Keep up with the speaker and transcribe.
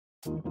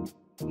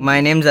My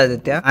name's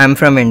Adithya. I'm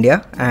from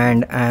India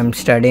and I'm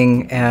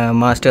studying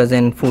Masters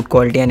in Food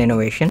Quality and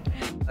Innovation.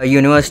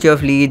 University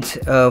of Leeds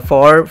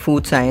for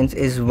Food Science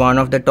is one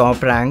of the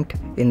top ranked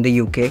in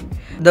the UK.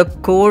 The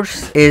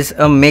course is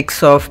a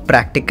mix of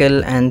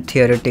practical and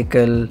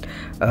theoretical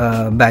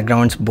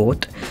backgrounds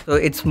both. So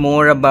it's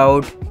more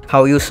about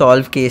how you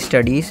solve case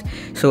studies.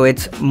 So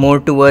it's more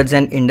towards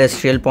an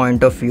industrial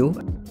point of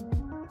view,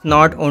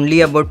 not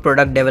only about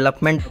product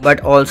development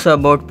but also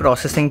about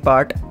processing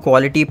part,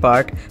 quality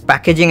part,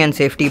 packaging and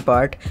safety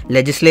part,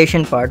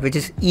 legislation part, which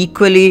is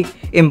equally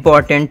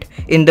important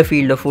in the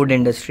field of food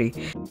industry.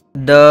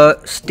 The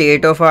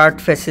state of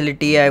art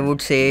facility, I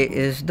would say,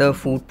 is the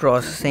food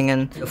processing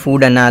and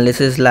food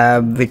analysis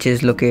lab, which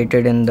is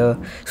located in the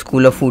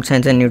School of Food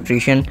Science and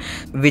Nutrition,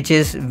 which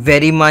is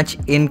very much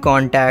in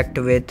contact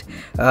with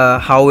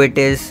how it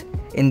is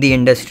in the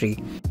industry.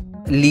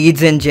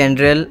 Leeds in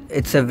general,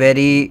 it's a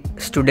very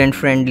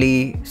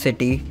student-friendly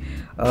city,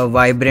 a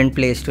vibrant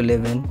place to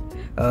live in,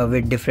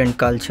 with different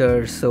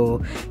cultures.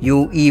 So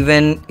you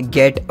even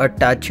get a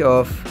touch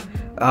of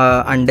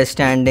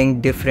understanding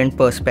different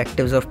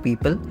perspectives of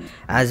people,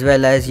 as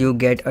well as you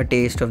get a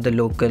taste of the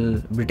local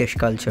British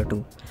culture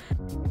too.